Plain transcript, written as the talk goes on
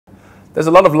There's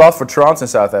a lot of love for trance in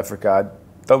South Africa.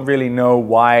 I don't really know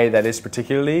why that is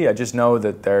particularly. I just know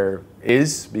that there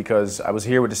is, because I was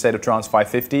here with the State of Trance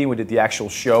 550. We did the actual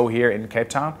show here in Cape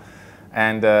Town,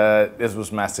 and this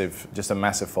was massive, just a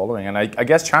massive following. And I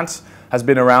guess trance has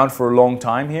been around for a long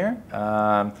time here.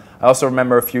 I also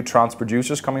remember a few trance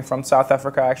producers coming from South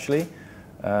Africa, actually.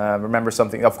 Remember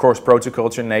something, of course,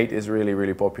 Protoculture, Nate is really,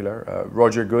 really popular.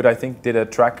 Roger Good, I think, did a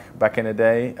track back in the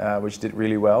day, which did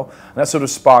really well. And that sort of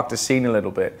sparked the scene a little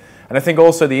bit. And I think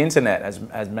also the internet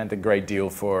has meant a great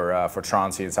deal for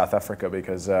trance here in South Africa,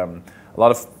 because a lot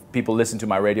of people listen to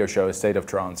my radio show, State of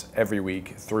Trance, every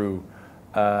week through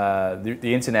the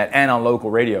internet and on local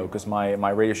radio, because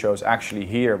my radio show is actually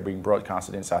here being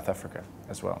broadcasted in South Africa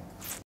as well.